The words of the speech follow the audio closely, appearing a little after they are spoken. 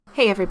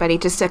Hey everybody,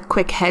 just a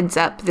quick heads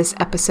up. This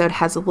episode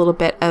has a little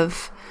bit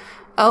of,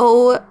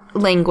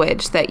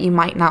 language that you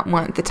might not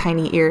want the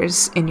tiny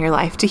ears in your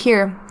life to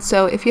hear.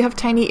 So if you have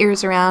tiny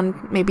ears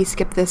around, maybe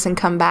skip this and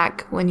come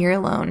back when you're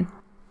alone.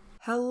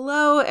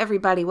 Hello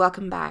everybody,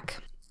 welcome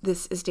back.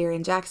 This is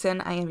Darian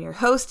Jackson. I am your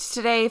host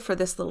today for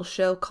this little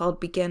show called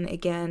Begin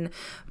Again.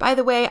 By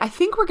the way, I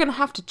think we're going to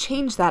have to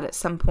change that at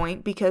some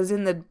point because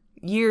in the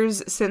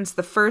years since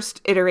the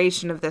first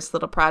iteration of this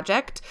little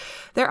project,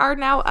 there are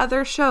now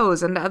other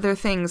shows and other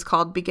things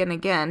called Begin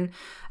Again,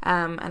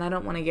 and I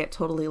don't want to get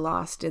totally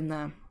lost in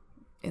the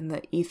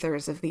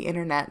ethers of the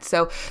internet,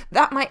 so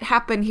that might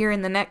happen here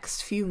in the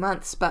next few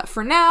months, but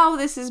for now,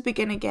 this is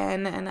Begin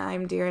Again, and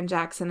I'm Darren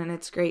Jackson, and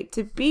it's great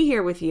to be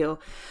here with you.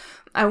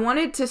 I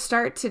wanted to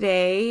start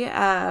today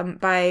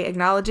by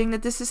acknowledging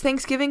that this is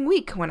Thanksgiving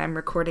week when I'm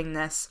recording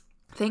this.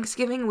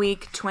 Thanksgiving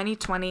week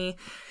 2020.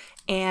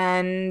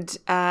 And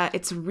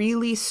it's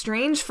really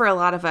strange for a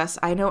lot of us.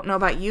 I don't know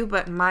about you,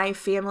 but my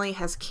family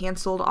has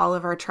canceled all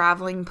of our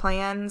traveling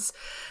plans.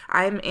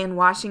 I'm in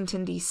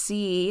Washington,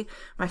 D.C.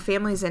 My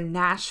family's in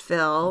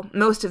Nashville.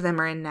 Most of them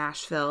are in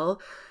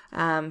Nashville.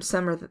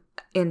 Some are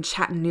in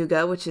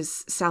Chattanooga, which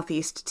is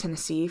southeast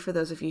Tennessee, for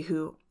those of you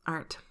who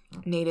aren't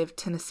native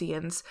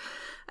Tennesseans.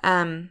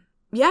 So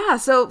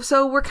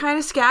we're kind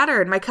of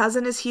scattered. My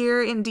cousin is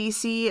here in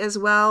D.C. as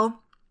well.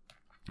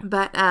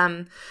 But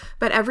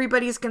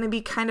everybody's going to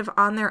be kind of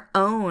on their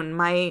own.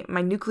 My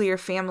nuclear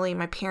family,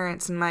 my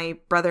parents and my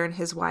brother and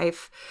his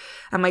wife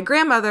and my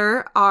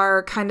grandmother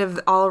are kind of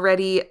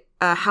already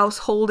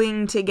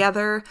householding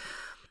together.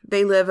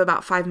 They live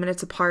about 5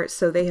 minutes apart,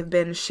 so they have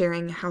been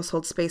sharing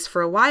household space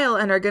for a while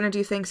and are going to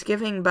do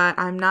Thanksgiving, but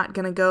I'm not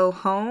going to go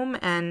home.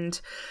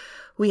 And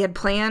we had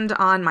planned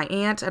on my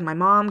aunt and my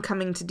mom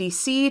coming to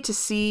D.C. to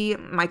see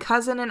my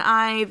cousin and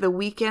I the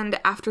weekend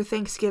after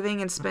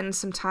Thanksgiving and spend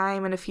some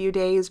time in a few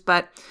days,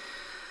 but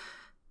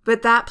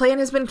that plan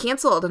has been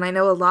canceled, and I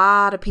know a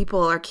lot of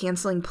people are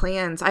canceling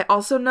plans. I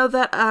also know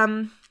that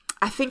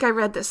I think I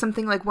read that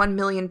something like 1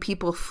 million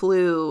people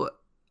flew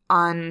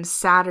on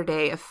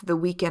Saturday of the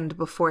weekend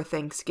before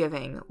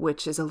Thanksgiving,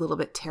 which is a little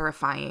bit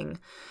terrifying.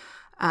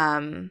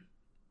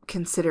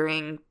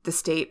 Considering the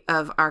state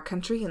of our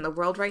country and the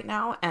world right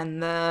now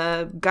and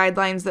the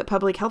guidelines that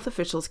public health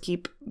officials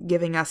keep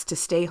giving us to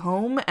stay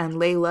home and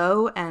lay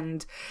low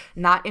and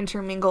not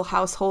intermingle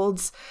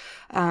households.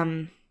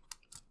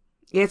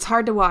 It's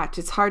hard to watch.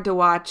 It's hard to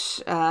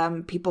watch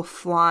people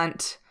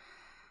flaunt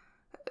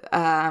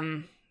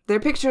their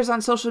pictures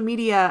on social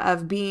media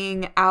of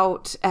being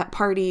out at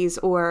parties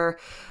or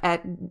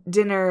at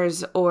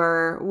dinners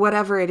or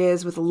whatever it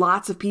is with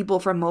lots of people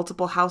from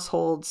multiple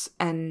households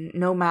and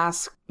no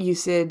mask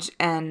usage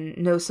and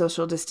no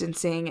social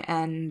distancing.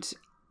 And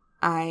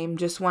I'm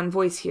just one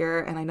voice here.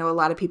 And I know a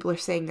lot of people are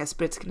saying this,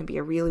 but it's going to be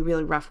a really,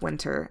 really rough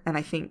winter. And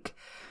I think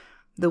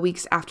the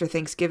weeks after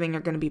Thanksgiving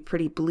are going to be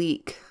pretty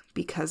bleak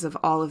because of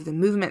all of the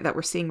movement that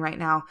we're seeing right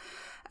now.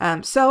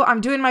 So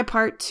I'm doing my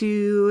part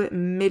to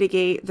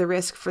mitigate the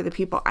risk for the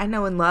people I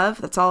know and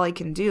love. That's all I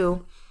can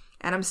do.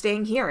 And I'm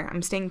staying here.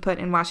 I'm staying put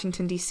in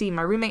Washington, D.C.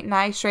 My roommate and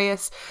I,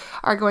 Shreyas,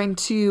 are going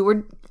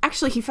to,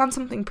 he found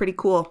something pretty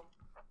cool.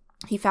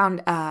 He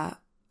found, I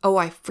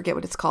forget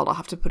what it's called. I'll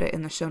have to put it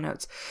in the show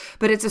notes.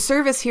 But it's a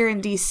service here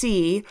in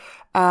D.C.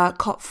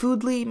 Called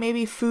Foodly,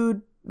 maybe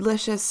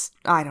Foodlicious.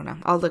 I don't know.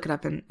 I'll look it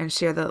up and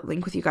share the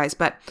link with you guys.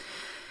 But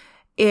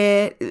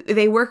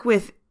they work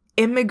with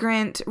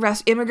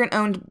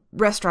immigrant-owned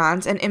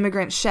restaurants and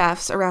immigrant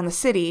chefs around the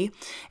city.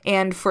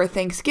 And for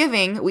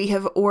Thanksgiving, we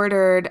have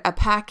ordered a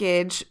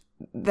package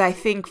that I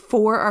think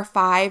 4 or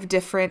 5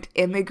 different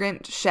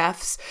immigrant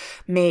chefs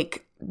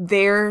make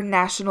their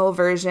national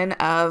version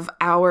of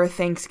our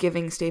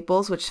Thanksgiving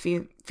staples, which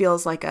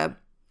feels like a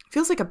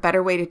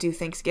better way to do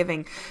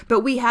Thanksgiving.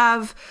 But we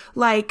have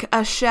like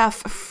a chef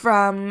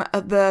from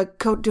the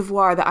Côte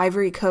d'Ivoire, the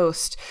Ivory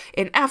Coast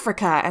in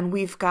Africa, and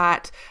we've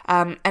got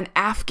an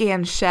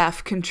Afghan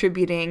chef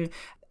contributing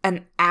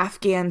an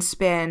Afghan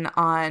spin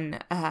on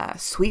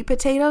sweet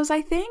potatoes,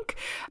 I think.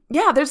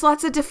 Yeah, there's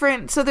lots of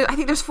different, I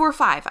think there's 4 or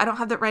 5. I don't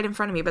have that right in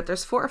front of me, but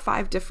there's 4 or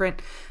 5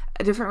 different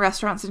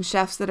restaurants and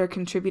chefs that are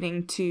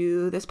contributing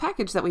to this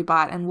package that we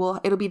bought, and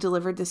it'll be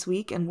delivered this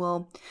week, and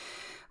we'll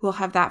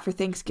have that for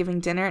Thanksgiving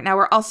dinner. Now,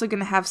 we're also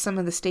going to have some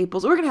of the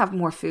staples. We're going to have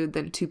more food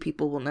than 2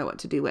 people will know what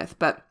to do with,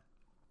 but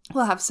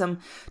we'll have some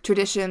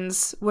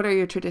traditions. What are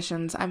your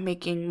traditions? I'm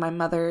making my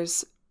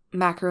mother's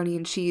macaroni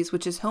and cheese,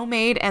 which is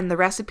homemade, and the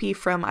recipe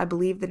from, I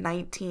believe, the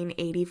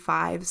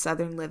 1985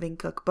 Southern Living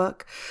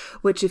Cookbook,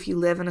 which if you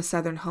live in a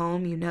Southern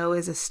home, you know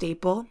is a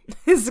staple.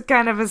 It's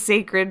kind of a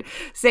sacred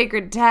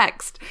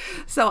text.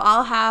 So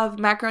I'll have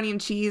macaroni and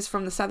cheese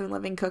from the Southern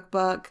Living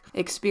Cookbook,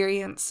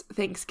 experience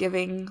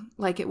Thanksgiving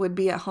like it would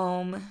be at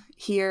home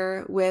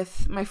here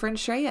with my friend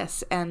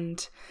Shreyas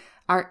and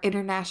our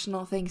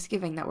international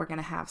Thanksgiving that we're going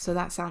to have. So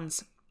that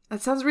sounds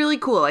really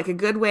cool, like a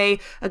good way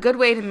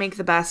to make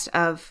the best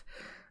of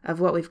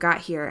what we've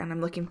got here, and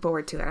I'm looking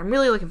forward to it. I'm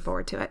really looking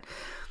forward to it.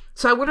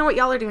 So I wonder what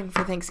y'all are doing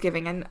for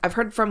Thanksgiving, and I've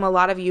heard from a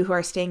lot of you who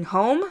are staying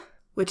home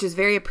which is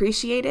very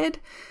appreciated.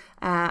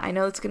 I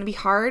know it's going to be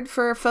hard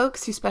for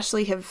folks who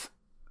especially have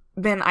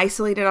been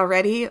isolated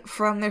already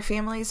from their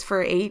families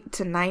for 8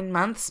 to 9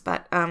 months,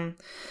 but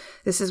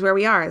this is where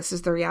we are. This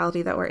is the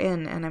reality that we're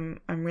in, and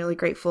I'm really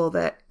grateful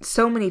that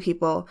so many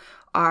people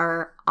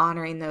are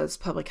honoring those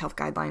public health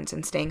guidelines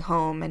and staying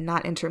home and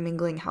not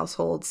intermingling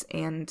households.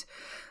 And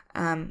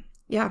I'm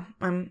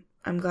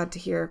glad to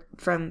hear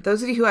from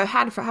those of you who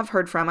have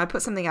heard from. I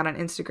put something out on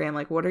Instagram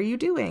like, "What are you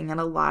doing?" And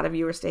a lot of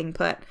you are staying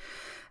put.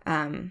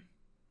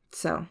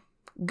 So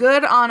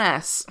good on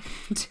us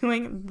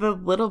doing the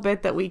little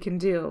bit that we can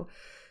do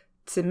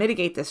to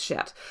mitigate this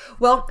shit.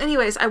 Well,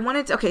 anyways,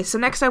 so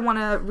next I want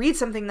to read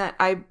something that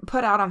I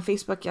put out on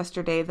Facebook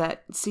yesterday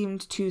that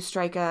seemed to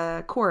strike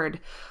a chord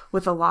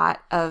with a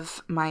lot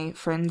of my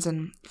friends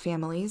and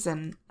families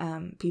and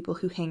people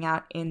who hang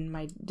out in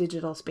my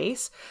digital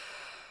space.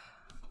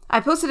 I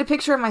posted a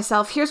picture of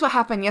myself. Here's what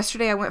happened.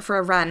 Yesterday I went for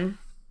a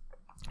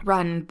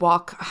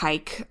walk,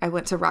 hike. I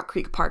went to Rock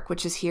Creek Park,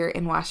 which is here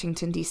in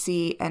Washington,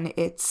 D.C., and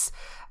it's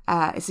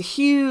a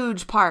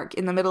huge park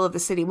in the middle of the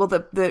city. Well,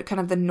 the kind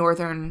of the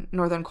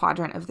northern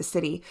quadrant of the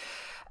city.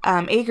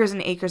 Acres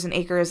and acres and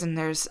acres, and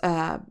there's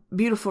a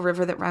beautiful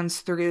river that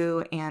runs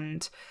through,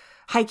 and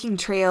hiking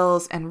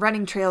trails and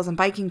running trails and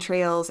biking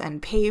trails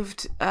and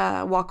paved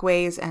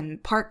walkways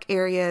and park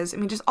areas. I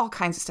mean, just all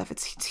kinds of stuff.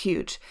 It's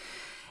huge.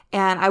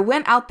 And I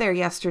went out there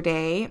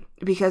yesterday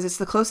because it's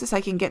the closest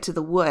I can get to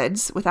the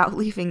woods without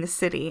leaving the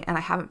city. And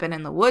I haven't been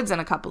in the woods in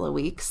a couple of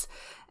weeks.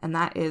 And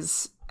that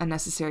is a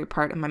necessary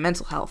part of my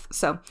mental health.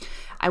 So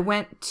I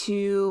went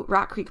to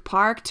Rock Creek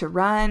Park to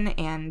run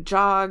and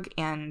jog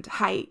and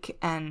hike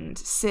and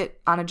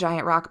sit on a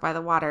giant rock by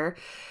the water.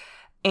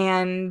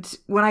 And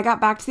when I got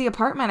back to the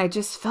apartment, I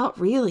just felt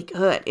really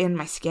good in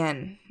my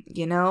skin.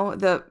 You know,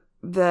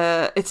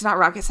 it's not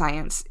rocket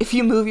science. If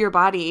you move your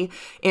body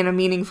in a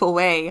meaningful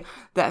way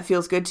that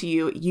feels good to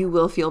you, you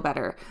will feel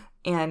better.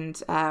 And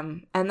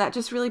that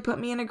just really put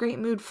me in a great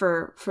mood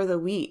for the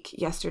week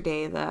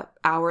yesterday, the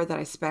hour that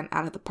I spent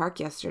out at the park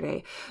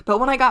yesterday. But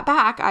when I got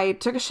back, I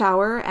took a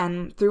shower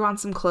and threw on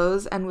some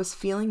clothes and was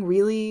feeling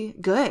really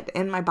good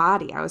in my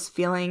body. I was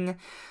feeling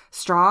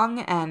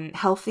strong and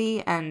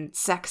healthy and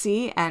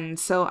sexy. And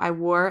so I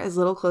wore as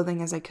little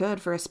clothing as I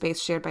could for a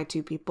space shared by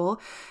 2 people.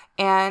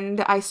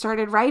 And I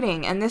started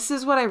writing. And this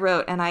is what I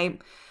wrote. And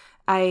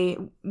I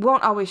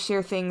won't always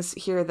share things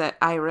here that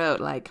I wrote.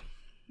 Like,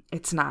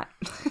 it's not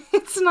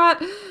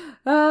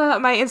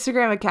my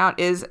Instagram account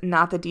is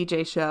not the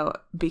DJ show,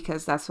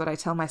 because that's what I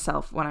tell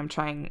myself when I'm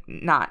trying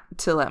not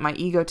to let my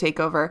ego take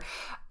over.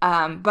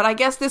 But I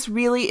guess this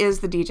really is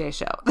the DJ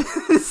show.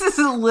 This is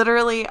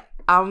literally,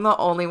 I'm the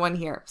only one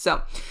here.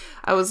 So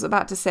I was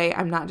about to say,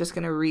 I'm not just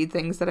going to read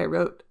things that I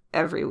wrote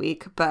every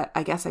week, but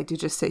I guess I do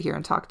just sit here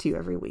and talk to you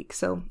every week.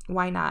 So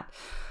why not?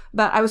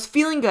 But I was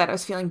feeling good. I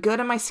was feeling good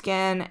in my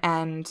skin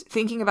and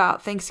thinking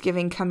about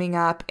Thanksgiving coming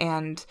up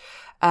and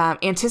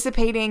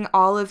anticipating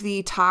all of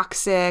the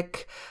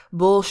toxic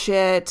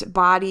bullshit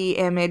body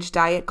image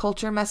diet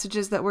culture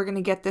messages that we're going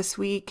to get this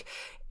week.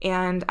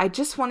 And I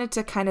just wanted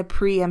to kind of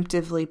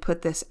preemptively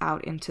put this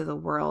out into the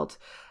world.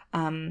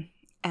 And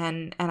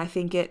I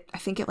think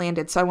it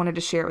landed. So I wanted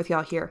to share it with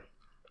y'all here.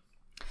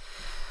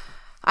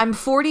 I'm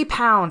 40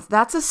 pounds.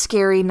 That's a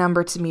scary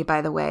number to me,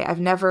 by the way.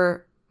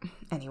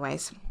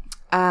 Anyways.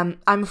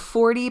 I'm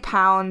 40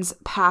 pounds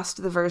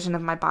past the version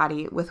of my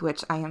body with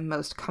which I am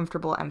most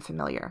comfortable and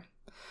familiar.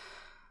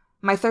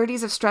 My 30s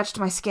have stretched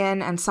my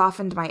skin and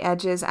softened my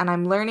edges, and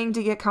I'm learning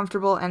to get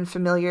comfortable and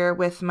familiar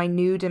with my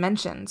new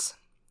dimensions.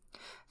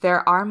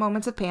 There are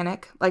moments of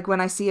panic, like when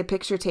I see a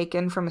picture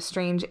taken from a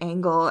strange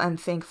angle and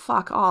think,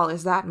 fuck all,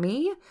 is that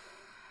me?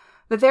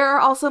 But there are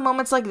also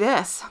moments like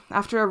this,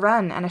 after a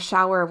run and a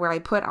shower, where I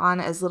put on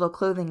as little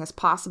clothing as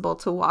possible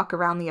to walk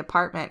around the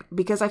apartment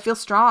because I feel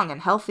strong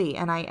and healthy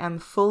and I am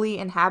fully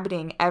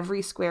inhabiting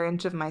every square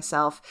inch of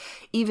myself,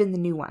 even the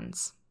new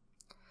ones.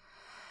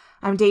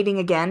 I'm dating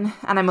again,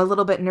 and I'm a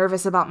little bit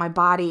nervous about my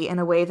body in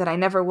a way that I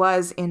never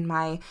was in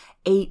my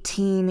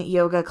 18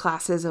 yoga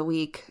classes a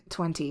week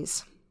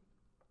 20s.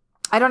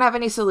 I don't have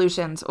any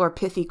solutions or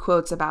pithy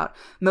quotes about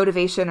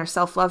motivation or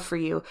self-love for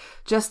you,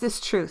 just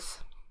this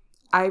truth.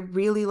 I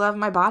really love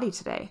my body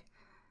today.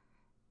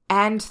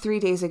 And 3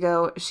 days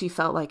ago, she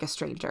felt like a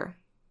stranger.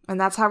 And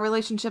that's how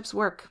relationships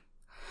work.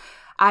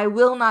 I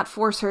will not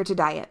force her to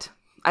diet.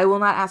 I will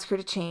not ask her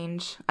to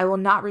change. I will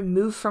not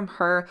remove from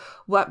her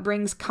what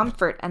brings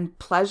comfort and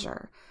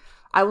pleasure.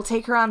 I will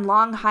take her on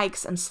long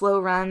hikes and slow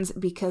runs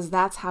because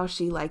that's how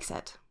she likes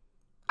it.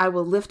 I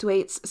will lift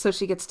weights so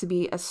she gets to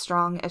be as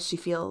strong as she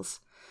feels.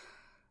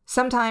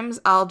 Sometimes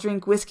I'll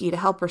drink whiskey to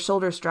help her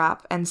shoulders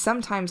drop, and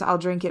sometimes I'll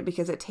drink it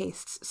because it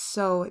tastes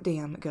so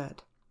damn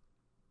good.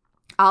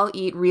 I'll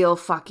eat real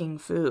fucking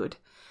food.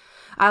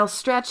 I'll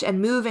stretch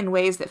and move in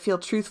ways that feel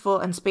truthful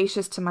and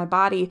spacious to my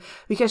body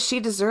because she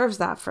deserves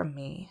that from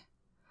me.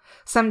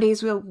 Some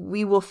days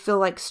we will feel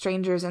like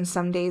strangers, and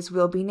some days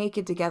we'll be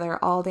naked together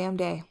all damn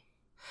day.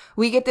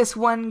 We get this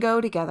one go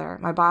together,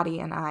 my body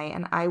and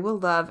I will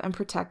love and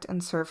protect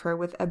and serve her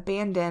with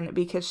abandon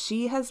because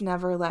she has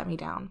never let me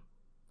down.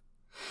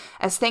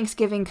 As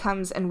Thanksgiving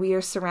comes and we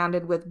are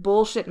surrounded with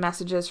bullshit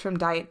messages from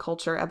diet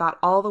culture about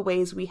all the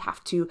ways we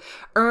have to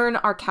earn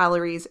our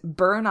calories,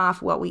 burn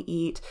off what we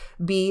eat,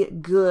 be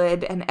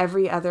good, and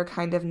every other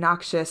kind of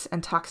noxious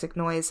and toxic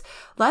noise,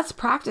 let's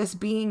practice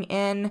being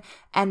in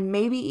and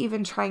maybe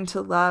even trying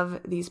to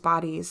love these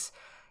bodies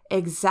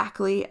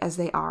exactly as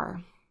they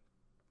are.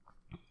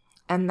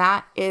 And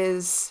that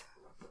is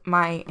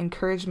my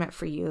encouragement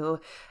for you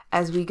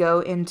as we go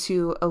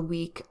into a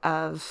week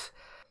of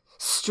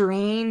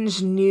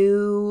strange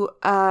new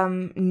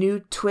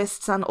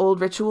twists on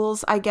old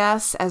rituals, I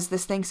guess, as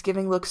this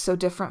Thanksgiving looks so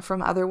different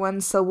from other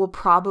ones. So we'll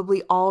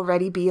probably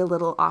already be a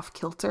little off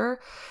kilter.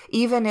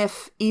 Even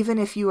if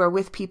you are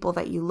with people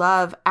that you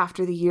love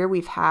after the year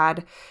we've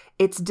had,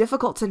 it's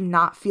difficult to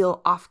not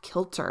feel off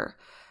kilter.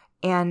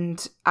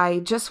 And I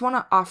just want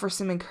to offer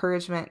some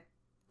encouragement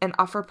and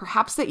offer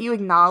perhaps that you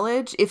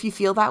acknowledge, if you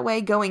feel that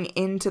way going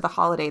into the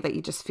holiday, that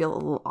you just feel a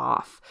little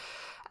off.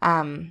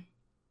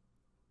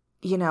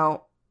 You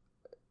know,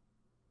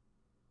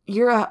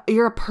 you're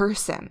a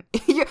person.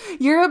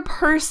 You're a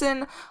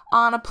person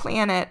on a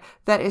planet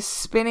that is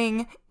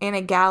spinning in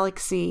a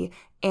galaxy,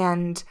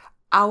 and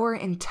our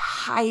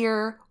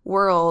entire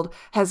world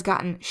has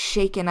gotten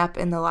shaken up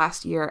in the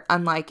last year,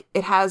 unlike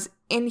it has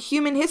in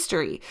human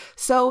history.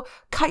 So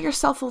cut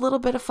yourself a little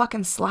bit of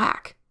fucking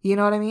slack. You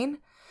know what I mean?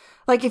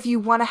 Like, if you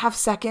want to have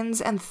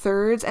seconds and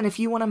thirds, and if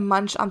you want to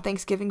munch on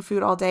Thanksgiving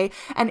food all day,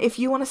 and if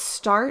you want to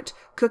start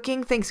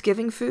cooking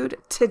Thanksgiving food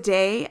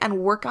today and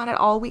work on it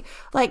all week,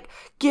 like,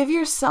 give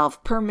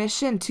yourself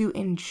permission to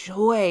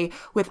enjoy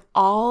with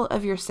all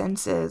of your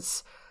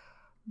senses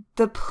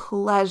the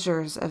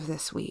pleasures of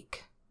this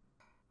week.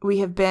 We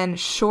have been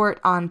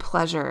short on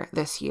pleasure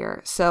this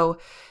year. So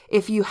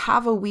if we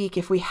have a week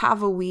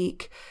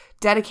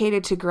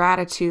dedicated to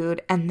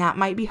gratitude, and that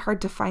might be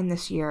hard to find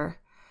this year,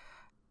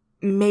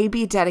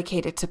 maybe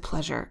dedicate it to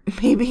pleasure.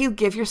 Maybe you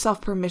give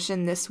yourself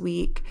permission this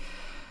week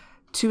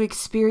to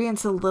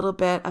experience a little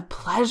bit of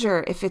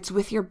pleasure, if it's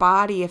with your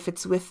body, if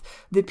it's with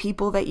the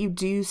people that you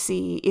do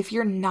see. If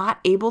you're not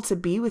able to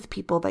be with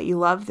people that you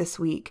love this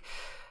week,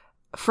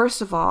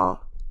 first of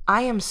all,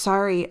 I am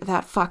sorry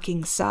that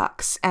fucking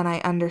sucks, and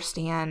I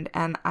understand,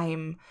 and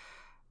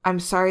I'm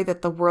sorry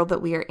that the world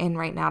that we are in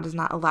right now does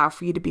not allow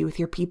for you to be with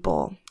your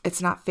people.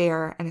 It's not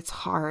fair, and it's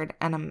hard,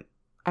 and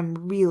I'm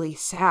really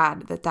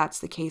sad that that's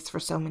the case for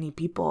so many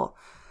people.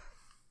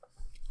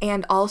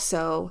 And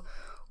also,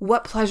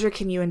 what pleasure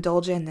can you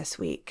indulge in this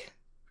week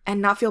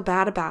and not feel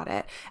bad about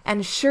it?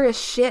 And sure as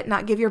shit,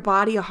 not give your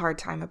body a hard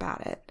time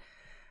about it.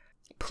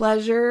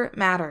 Pleasure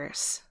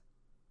matters.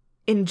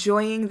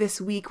 Enjoying this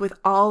week with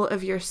all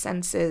of your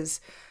senses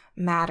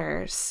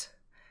matters.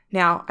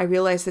 Now, I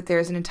realize that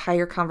there's an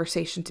entire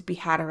conversation to be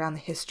had around the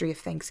history of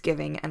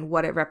Thanksgiving and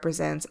what it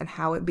represents and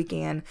how it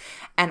began.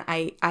 And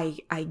I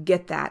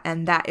get that.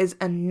 And that is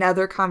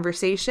another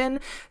conversation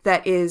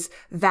that is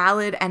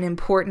valid and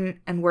important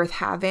and worth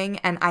having.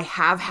 And I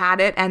have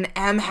had it and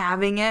am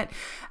having it.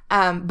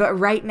 But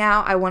right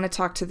now, I want to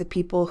talk to the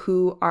people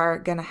who are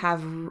going to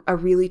have a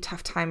really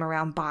tough time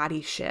around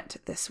body shit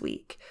this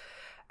week.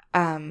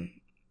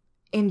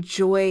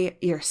 Enjoy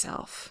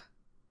yourself.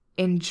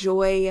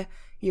 Enjoy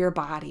your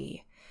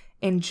body.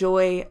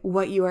 Enjoy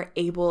what you are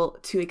able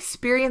to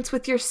experience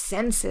with your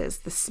senses,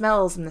 the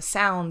smells and the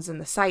sounds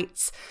and the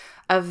sights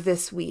of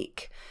this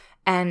week.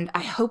 And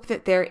I hope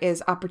that there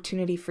is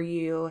opportunity for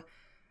you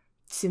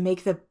to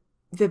make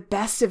the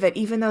best of it,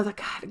 even though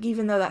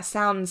that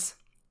sounds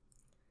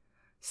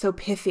so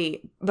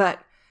pithy, but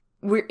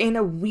we're in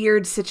a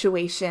weird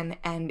situation.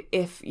 And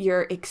if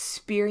your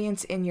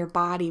experience in your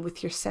body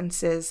with your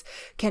senses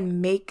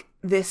can make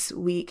this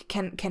week,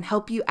 can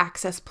help you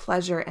access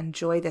pleasure and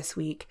joy this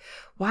week,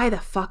 why the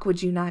fuck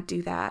would you not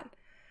do that?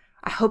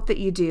 I hope that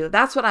you do.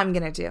 That's what I'm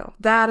going to do.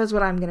 That is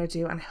what I'm going to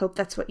do. And I hope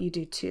that's what you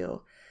do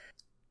too.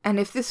 And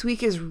if this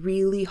week is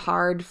really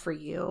hard for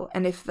you,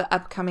 and if the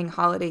upcoming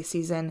holiday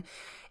season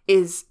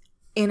is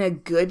in a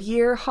good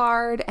year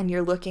hard, and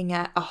you're looking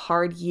at a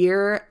hard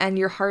year and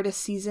your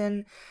hardest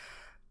season,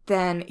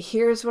 then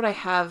here's what I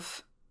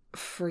have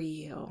for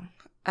you.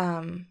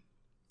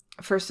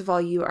 First of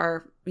all, you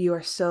are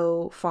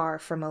so far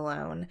from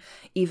alone,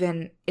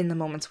 even in the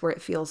moments where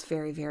it feels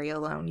very, very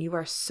alone. You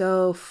are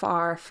so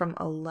far from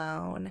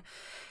alone.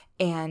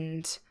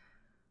 And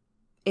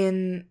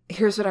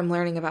here's what I'm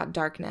learning about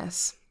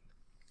darkness.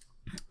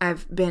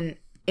 I've been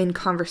in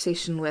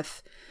conversation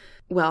with,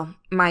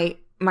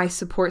 my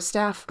support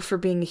staff for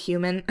being a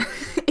human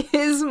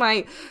is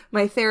my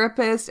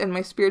therapist and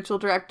my spiritual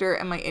director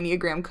and my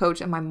Enneagram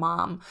coach and my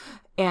mom.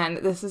 And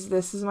this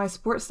is my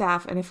support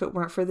staff. And if it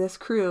weren't for this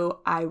crew,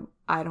 I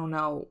don't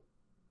know.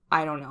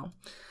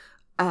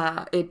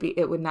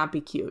 It would not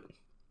be cute.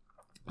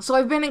 So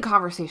I've been in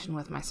conversation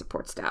with my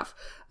support staff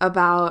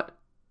about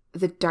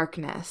the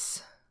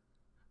darkness.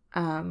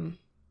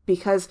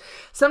 Because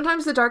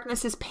sometimes the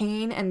darkness is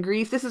pain and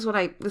grief. This is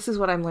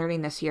what I'm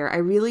learning this year. I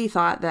really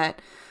thought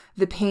that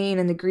the pain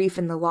and the grief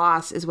and the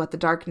loss is what the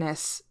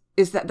darkness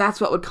That's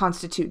what would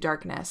constitute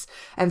darkness.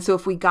 And so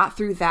if we got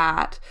through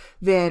that,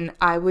 then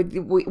I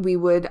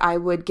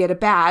would get a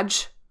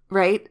badge,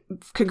 right?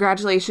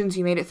 Congratulations,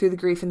 you made it through the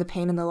grief and the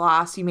pain and the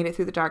loss. You made it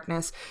through the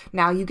darkness.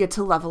 Now you get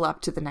to level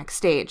up to the next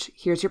stage.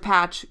 Here's your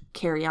patch,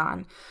 carry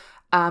on.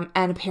 And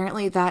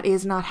apparently that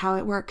is not how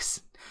it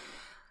works.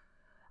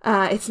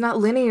 It's not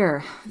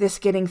linear, this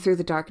getting through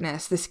the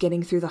darkness, this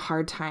getting through the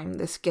hard time,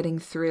 this getting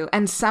through.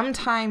 And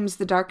sometimes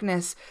the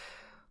darkness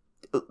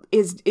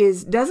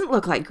doesn't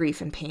look like grief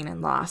and pain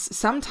and loss.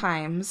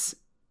 Sometimes,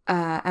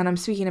 and I'm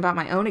speaking about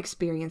my own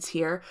experience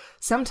here,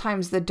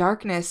 sometimes the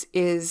darkness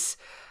is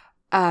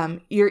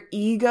your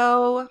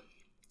ego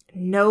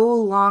no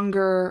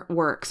longer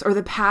works, or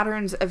the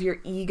patterns of your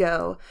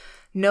ego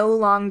no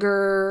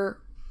longer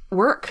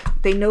work.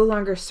 They no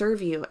longer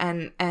serve you.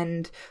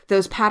 And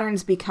those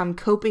patterns become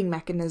coping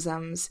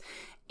mechanisms.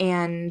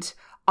 And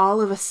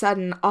all of a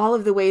sudden, all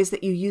of the ways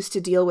that you used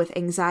to deal with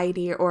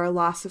anxiety or a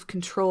loss of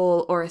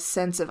control or a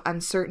sense of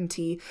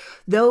uncertainty,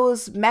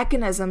 those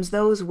mechanisms,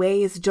 those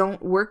ways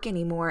don't work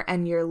anymore.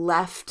 And you're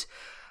left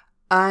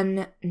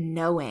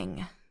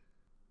unknowing.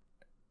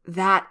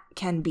 That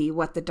can be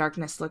what the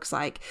darkness looks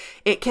like.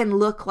 It can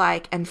look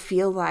like and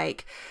feel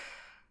like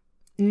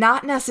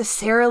not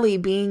necessarily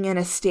being in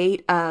a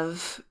state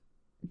of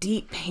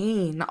deep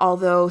pain,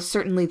 although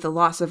certainly the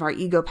loss of our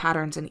ego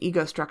patterns and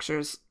ego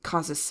structures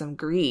causes some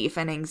grief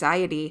and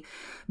anxiety,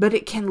 but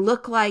it can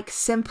look like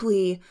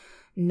simply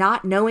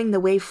not knowing the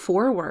way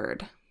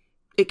forward.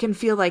 It can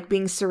feel like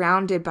being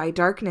surrounded by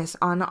darkness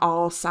on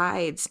all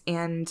sides.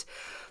 And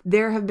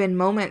there have been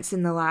moments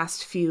in the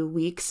last few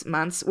weeks,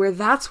 months, where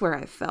that's where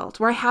I've felt,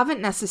 where I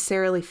haven't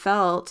necessarily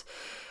felt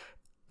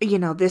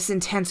this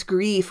intense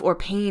grief or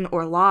pain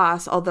or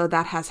loss, although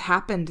that has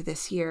happened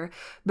this year.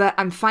 But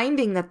I'm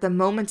finding that the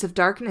moments of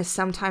darkness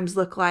sometimes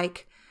look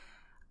like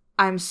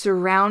I'm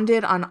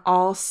surrounded on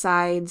all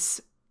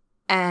sides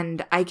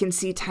and I can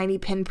see tiny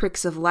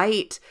pinpricks of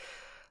light,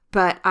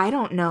 but I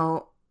don't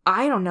know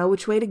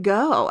which way to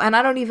go. And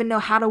I don't even know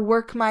how to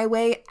work my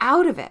way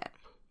out of it.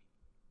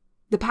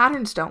 The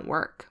patterns don't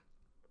work.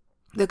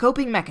 The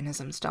coping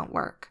mechanisms don't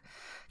work.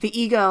 The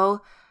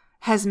ego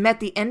has met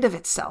the end of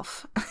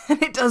itself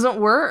and it doesn't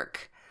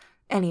work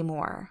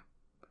anymore.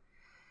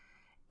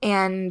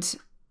 And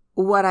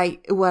what I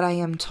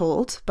am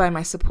told by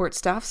my support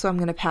staff, so I'm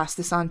going to pass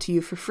this on to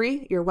you for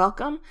free, you're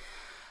welcome,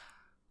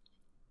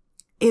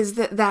 is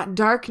that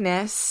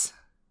darkness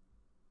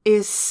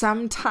is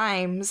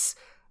sometimes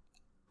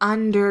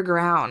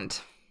underground.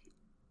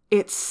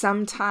 It's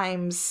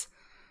sometimes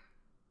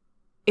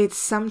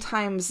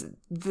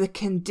the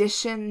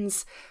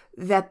conditions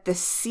that the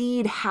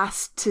seed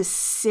has to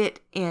sit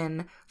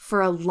in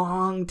for a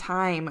long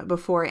time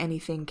before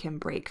anything can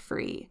break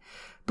free,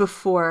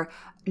 before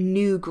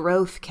new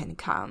growth can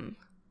come.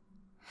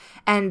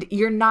 And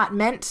you're not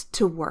meant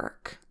to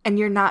work, and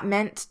you're not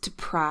meant to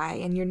pry,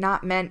 and you're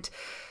not meant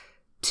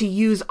to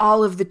use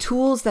all of the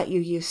tools that you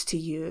used to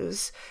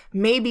use.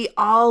 Maybe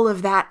all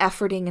of that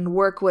efforting and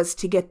work was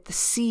to get the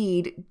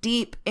seed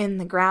deep in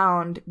the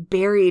ground,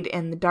 buried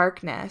in the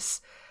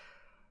darkness,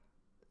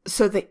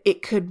 so that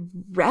it could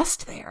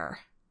rest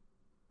there,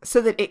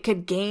 so that it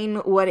could gain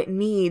what it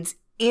needs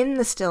in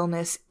the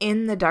stillness,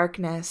 in the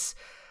darkness,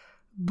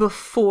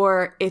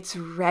 before it's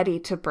ready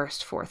to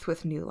burst forth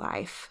with new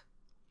life.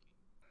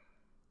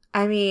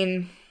 I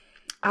mean,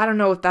 I don't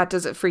know if that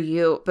does it for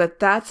you, but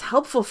that's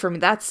helpful for me.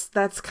 That's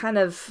kind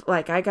of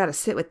like, I got to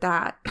sit with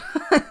that.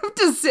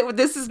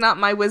 This is not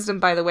my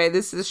wisdom, by the way.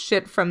 This is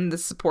shit from the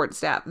support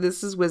staff.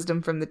 This is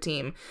wisdom from the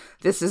team.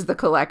 This is the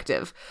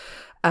collective.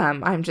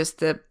 I'm just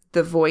the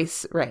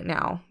voice right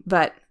now.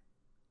 But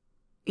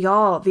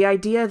y'all, the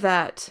idea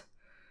that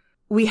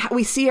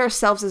we see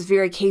ourselves as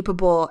very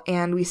capable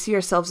and we see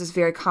ourselves as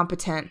very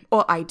competent.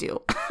 Well, I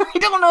do. I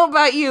don't know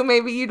about you.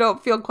 Maybe you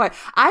don't feel quite.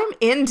 I'm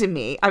into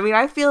me. I mean,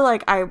 I feel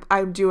like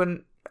I'm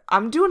doing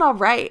all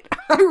right.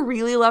 I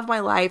really love my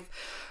life.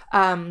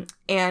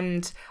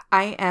 And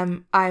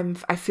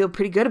I feel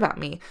pretty good about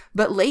me.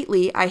 But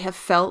lately I have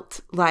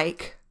felt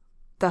like,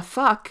 the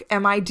fuck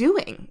am I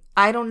doing?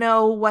 I don't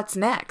know what's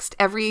next.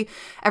 Every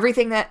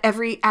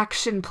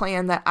action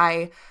plan that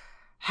I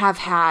have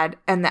had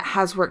and that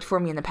has worked for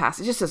me in the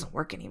past, it just doesn't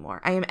work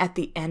anymore. I am at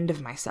the end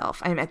of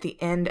myself. I am at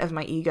the end of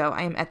my ego.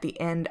 I am at the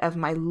end of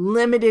my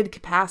limited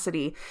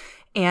capacity.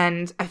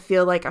 And I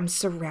feel like I'm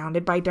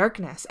surrounded by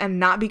darkness, and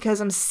not because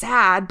I'm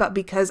sad, but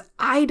because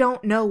I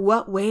don't know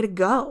what way to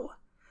go.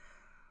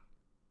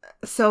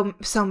 So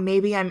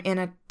maybe I'm in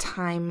a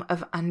time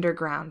of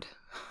underground.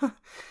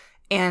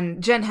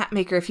 And Jen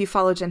Hatmaker, if you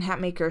follow Jen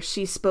Hatmaker,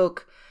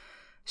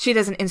 she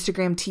does an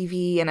Instagram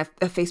TV and a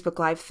Facebook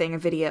Live thing, a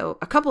video,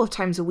 a couple of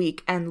times a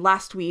week. And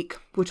last week,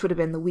 which would have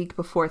been the week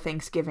before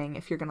Thanksgiving,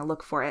 if you're going to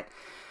look for it,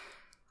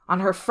 on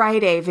her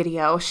Friday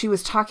video, she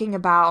was talking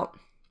about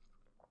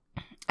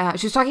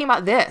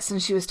this,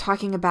 and she was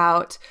talking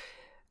about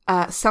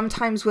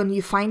sometimes when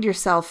you find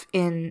yourself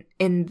in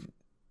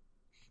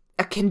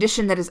a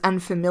condition that is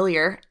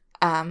unfamiliar,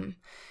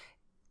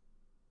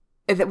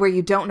 that where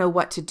you don't know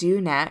what to do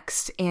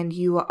next, and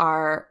you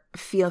are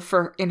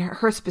in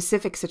her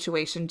specific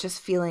situation,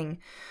 just feeling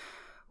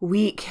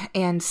weak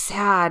and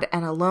sad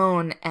and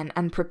alone and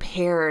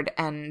unprepared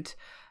and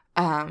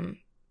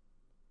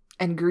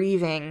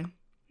grieving.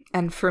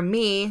 And for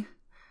me,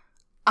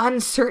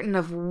 uncertain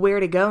of where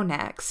to go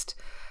next.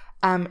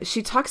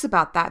 She talks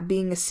about that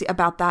being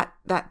about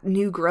that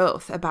new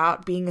growth,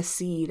 about being a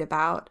seed,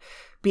 about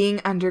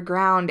being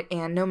underground,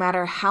 and no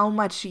matter how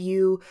much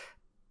you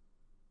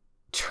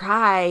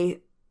try,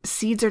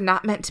 seeds are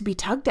not meant to be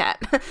tugged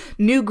at.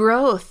 New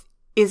growth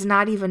is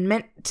not even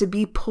meant to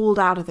be pulled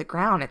out of the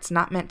ground. It's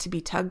not meant to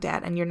be tugged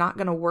at, and you're not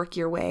going to work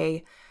your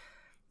way.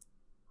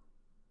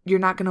 You're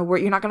not going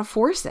to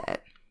force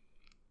it.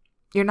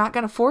 You're not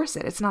going to force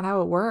it. It's not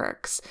how it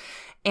works.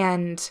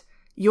 And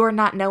you're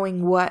not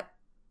knowing what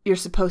you're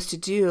supposed to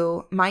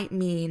do might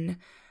mean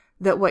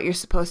that what you're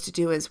supposed to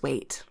do is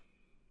wait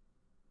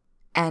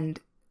and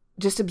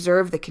just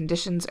observe the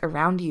conditions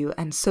around you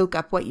and soak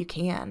up what you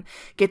can.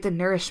 Get the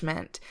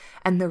nourishment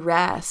and the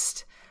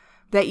rest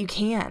that you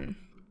can.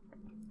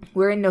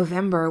 We're in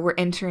November. We're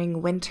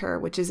entering winter,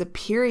 which is a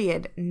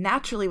period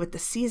naturally with the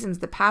seasons,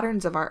 the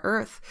patterns of our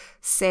earth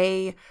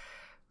say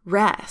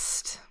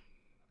rest.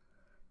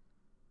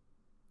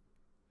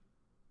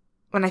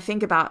 When I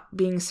think about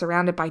being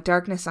surrounded by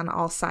darkness on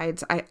all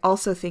sides, I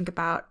also think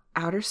about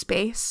outer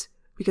space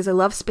because I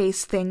love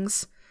space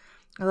things.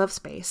 I love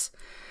space.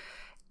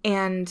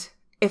 And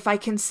if I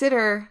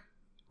consider,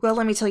 well,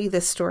 let me tell you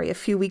this story. A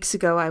few weeks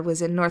ago, I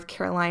was in North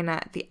Carolina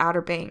at the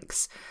Outer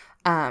Banks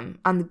on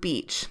the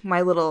beach,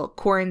 my little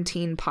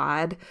quarantine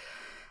pod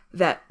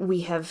that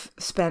we have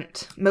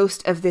spent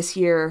most of this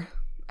year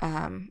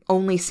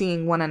only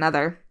seeing one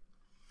another,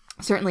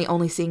 certainly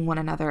only seeing one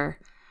another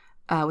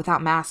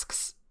without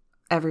masks.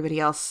 Everybody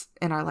else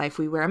in our life,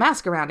 we wear a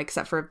mask around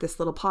except for this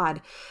little pod.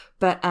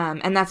 But,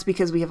 and that's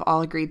because we have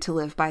all agreed to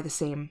live by the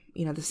same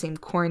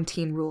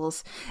quarantine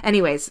rules.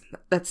 Anyways,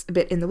 that's a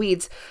bit in the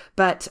weeds.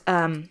 But,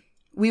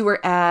 we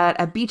were at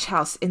a beach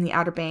house in the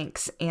Outer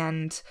Banks,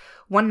 and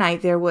one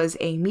night there was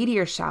a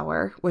meteor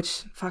shower,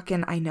 which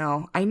fucking,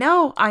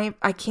 I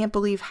can't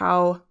believe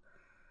how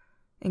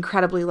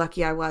incredibly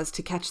lucky I was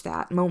to catch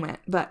that moment.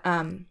 But,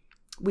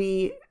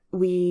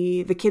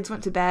 the kids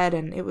went to bed,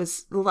 and it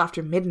was a little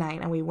after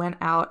midnight, and we went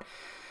out.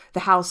 The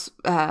house,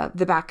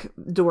 the back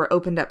door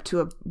opened up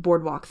to a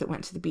boardwalk that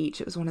went to the beach.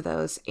 It was one of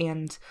those.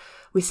 And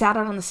we sat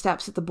out on the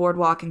steps at the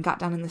boardwalk and got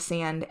down in the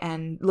sand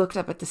and looked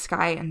up at the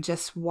sky and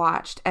just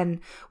watched.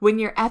 And when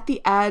you're at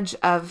the edge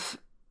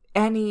of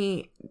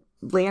any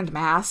land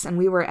mass, and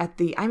we were at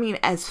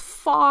as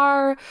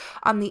far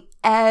on the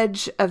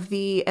edge of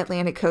the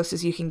Atlantic coast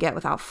as you can get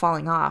without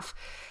falling off,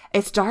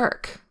 it's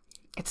dark.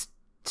 It's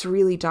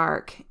really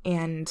dark.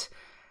 And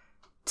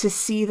to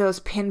see those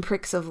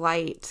pinpricks of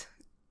light,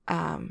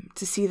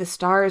 to see the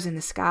stars in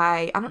the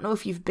sky. I don't know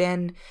if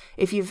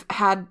you've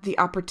had the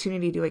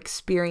opportunity to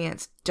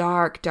experience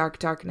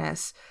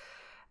darkness.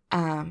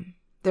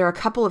 There are a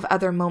couple of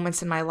other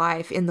moments in my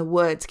life in the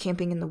woods,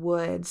 camping in the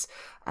woods.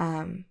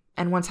 And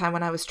one time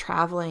when I was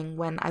traveling,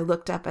 when I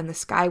looked up and the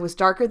sky was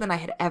darker than I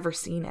had ever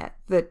seen it.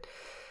 The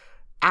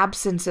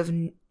absence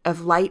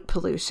of light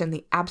pollution,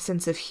 the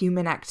absence of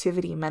human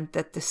activity meant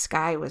that the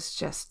sky was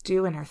just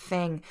doing her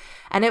thing.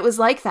 And it was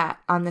like that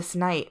on this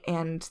night.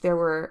 And there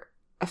were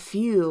a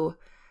few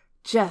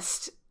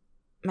just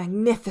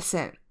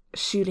magnificent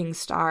shooting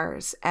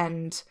stars.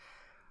 And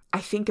I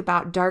think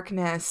about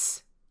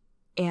darkness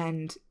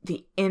and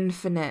the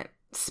infinite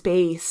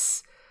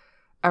space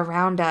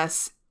around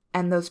us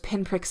and those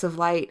pinpricks of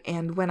light.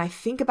 And when I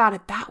think about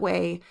it that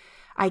way,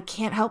 I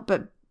can't help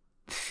but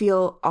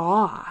feel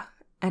awe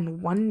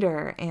and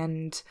wonder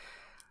and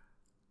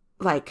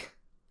like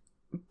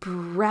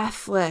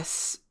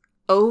breathless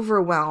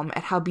overwhelm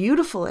at how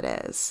beautiful it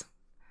is.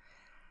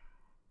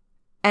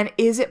 And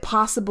is it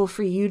possible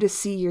for you to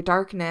see your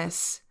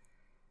darkness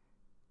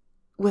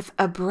with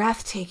a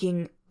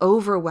breathtaking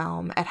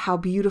overwhelm at how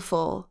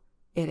beautiful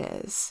it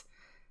is?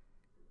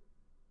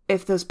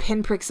 If those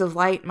pinpricks of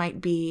light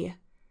might be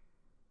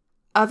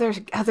other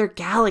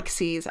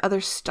galaxies,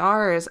 other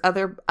stars,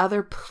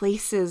 other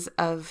places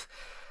of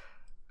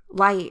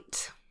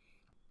light,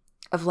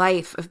 of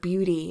life, of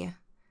beauty.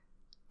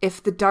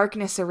 If the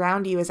darkness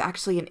around you is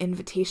actually an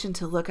invitation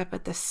to look up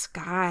at the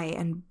sky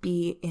and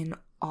be in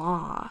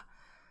awe.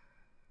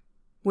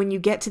 When you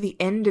get to the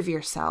end of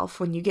yourself,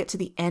 when you get to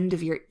the end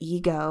of your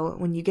ego,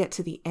 when you get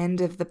to the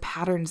end of the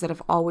patterns that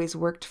have always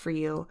worked for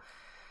you,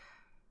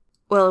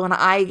 well, when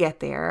I get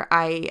there,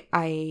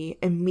 I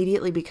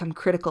immediately become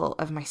critical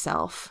of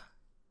myself.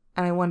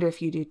 And I wonder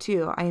if you do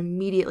too. I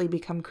immediately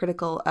become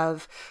critical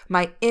of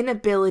my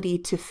inability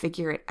to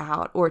figure it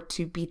out or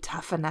to be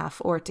tough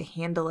enough or to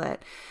handle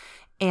it.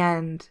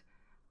 And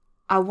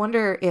I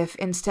wonder if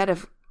instead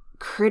of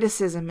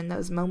criticism in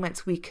those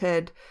moments, we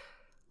could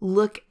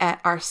look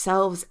at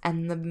ourselves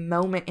and the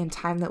moment in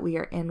time that we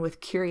are in with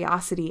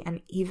curiosity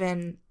and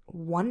even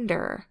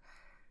wonder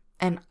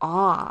and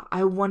awe.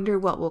 I wonder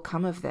what will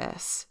come of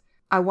this.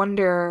 I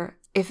wonder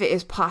if it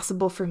is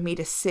possible for me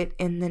to sit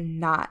in the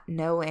not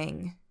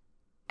knowing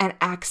and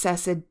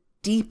access a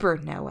deeper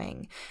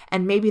knowing.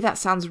 And maybe that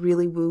sounds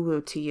really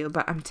woo-woo to you,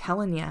 but I'm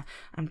telling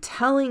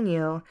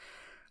you,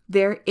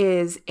 there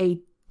is a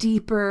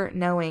deeper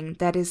knowing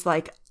that is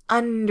like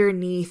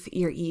underneath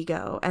your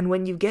ego. And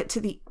when you get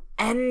to the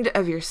end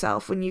of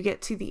yourself, when you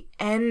get to the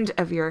end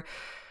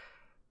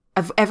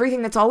of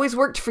everything that's always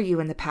worked for you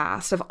in the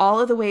past, of all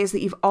of the ways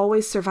that you've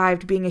always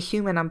survived being a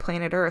human on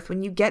planet Earth,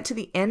 when you get to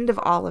the end of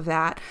all of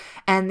that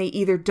and they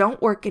either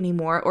don't work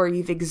anymore, or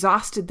you've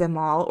exhausted them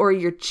all, or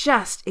you're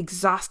just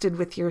exhausted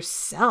with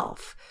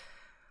yourself,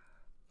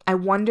 I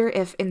wonder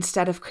if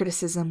instead of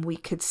criticism, we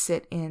could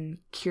sit in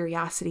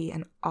curiosity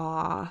and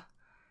awe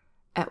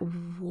at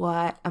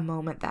what a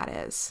moment that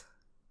is,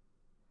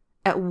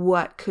 at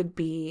what could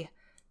be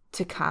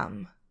to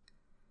come,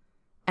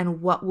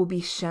 and what will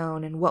be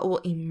shown, and what will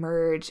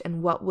emerge,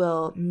 and what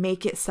will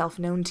make itself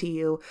known to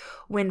you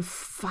when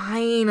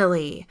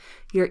finally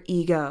your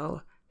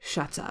ego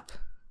shuts up,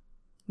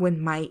 when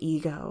my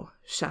ego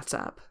shuts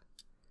up.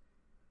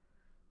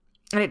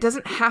 And it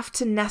doesn't have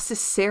to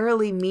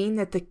necessarily mean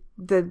that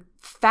the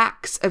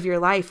facts of your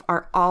life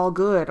are all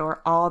good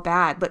or all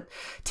bad, but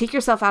take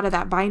yourself out of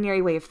that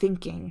binary way of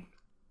thinking.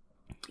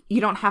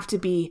 You don't have to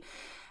be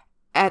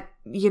at,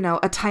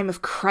 a time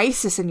of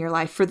crisis in your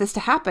life for this to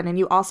happen. And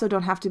you also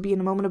don't have to be in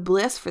a moment of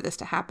bliss for this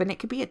to happen. It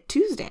could be a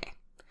Tuesday.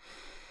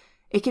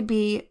 It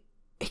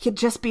could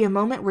just be a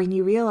moment when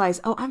you realize,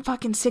 oh, I'm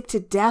fucking sick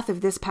to death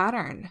of this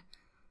pattern.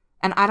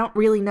 And I don't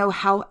really know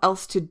how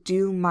else to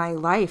do my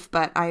life,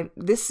 but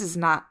this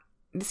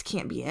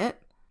can't be it.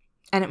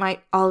 And it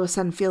might all of a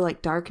sudden feel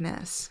like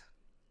darkness.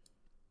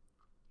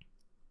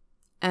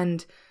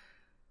 And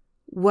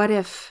what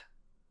if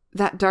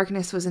that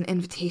darkness was an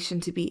invitation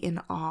to be in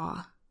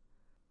awe,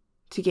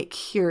 to get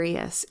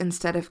curious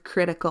instead of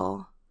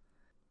critical,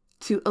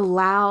 to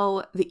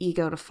allow the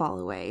ego to fall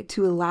away,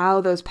 to allow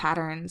those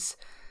patterns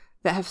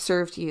that have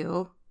served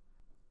you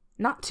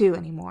not to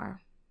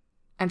anymore,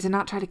 and to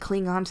not try to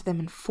cling on to them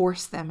and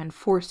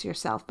force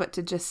yourself, but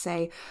to just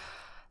say,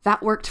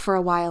 that worked for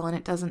a while and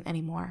it doesn't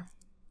anymore.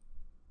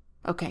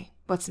 Okay,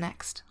 what's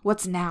next?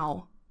 What's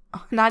now?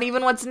 Not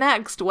even what's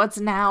next. What's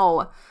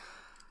now?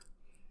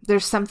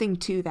 There's something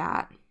to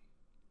that.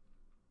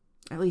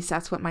 At least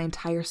that's what my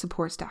entire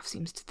support staff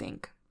seems to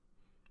think.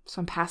 So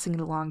I'm passing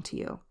it along to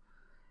you.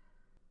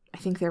 I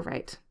think they're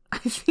right.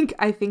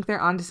 I think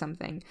they're onto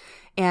something.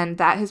 And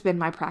that has been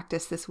my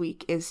practice this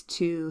week, is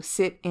to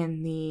sit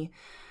in the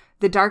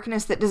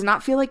darkness that does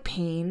not feel like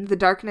pain, the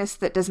darkness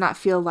that does not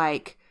feel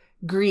like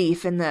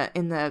grief in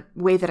the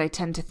way that I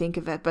tend to think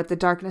of it, but the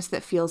darkness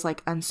that feels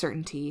like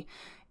uncertainty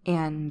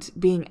and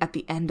being at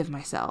the end of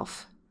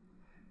myself,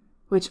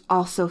 which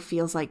also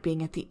feels like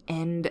being at the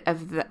end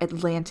of the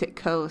Atlantic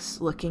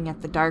coast, looking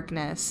at the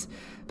darkness,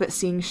 but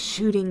seeing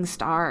shooting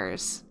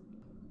stars.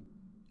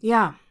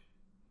 Yeah.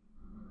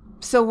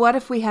 So what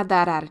if we had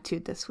that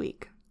attitude this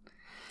week?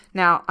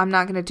 Now, I'm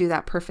not going to do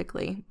that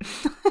perfectly.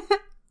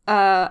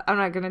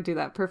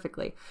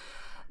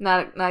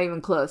 Not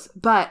even close.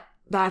 But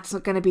that's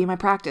going to be my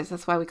practice.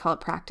 That's why we call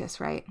it practice,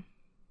 right?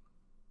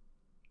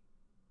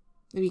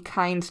 To be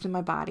kind to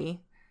my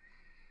body,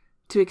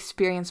 to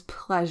experience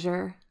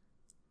pleasure,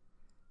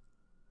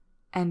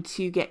 and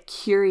to get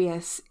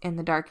curious in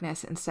the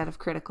darkness instead of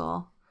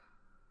critical,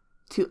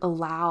 to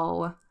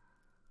allow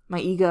my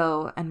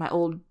ego and my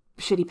old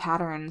shitty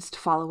patterns to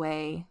fall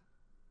away,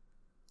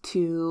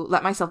 to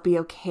let myself be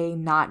okay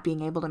not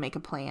being able to make a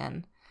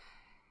plan,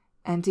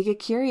 and to get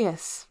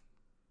curious.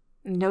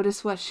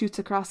 Notice what shoots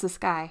across the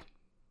sky.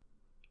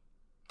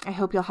 I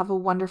hope you'll have a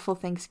wonderful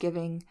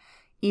Thanksgiving,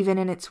 even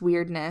in its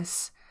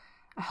weirdness.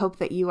 I hope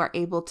that you are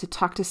able to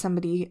talk to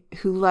somebody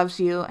who loves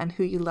you and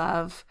who you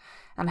love.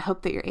 And I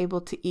hope that you're able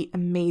to eat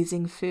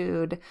amazing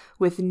food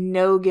with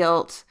no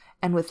guilt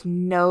and with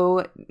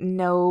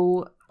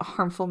no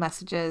harmful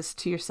messages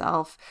to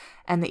yourself,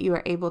 and that you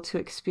are able to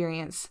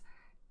experience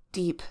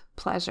deep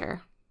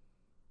pleasure.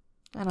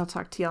 And I'll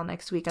talk to y'all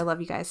next week. I love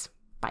you guys.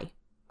 Bye.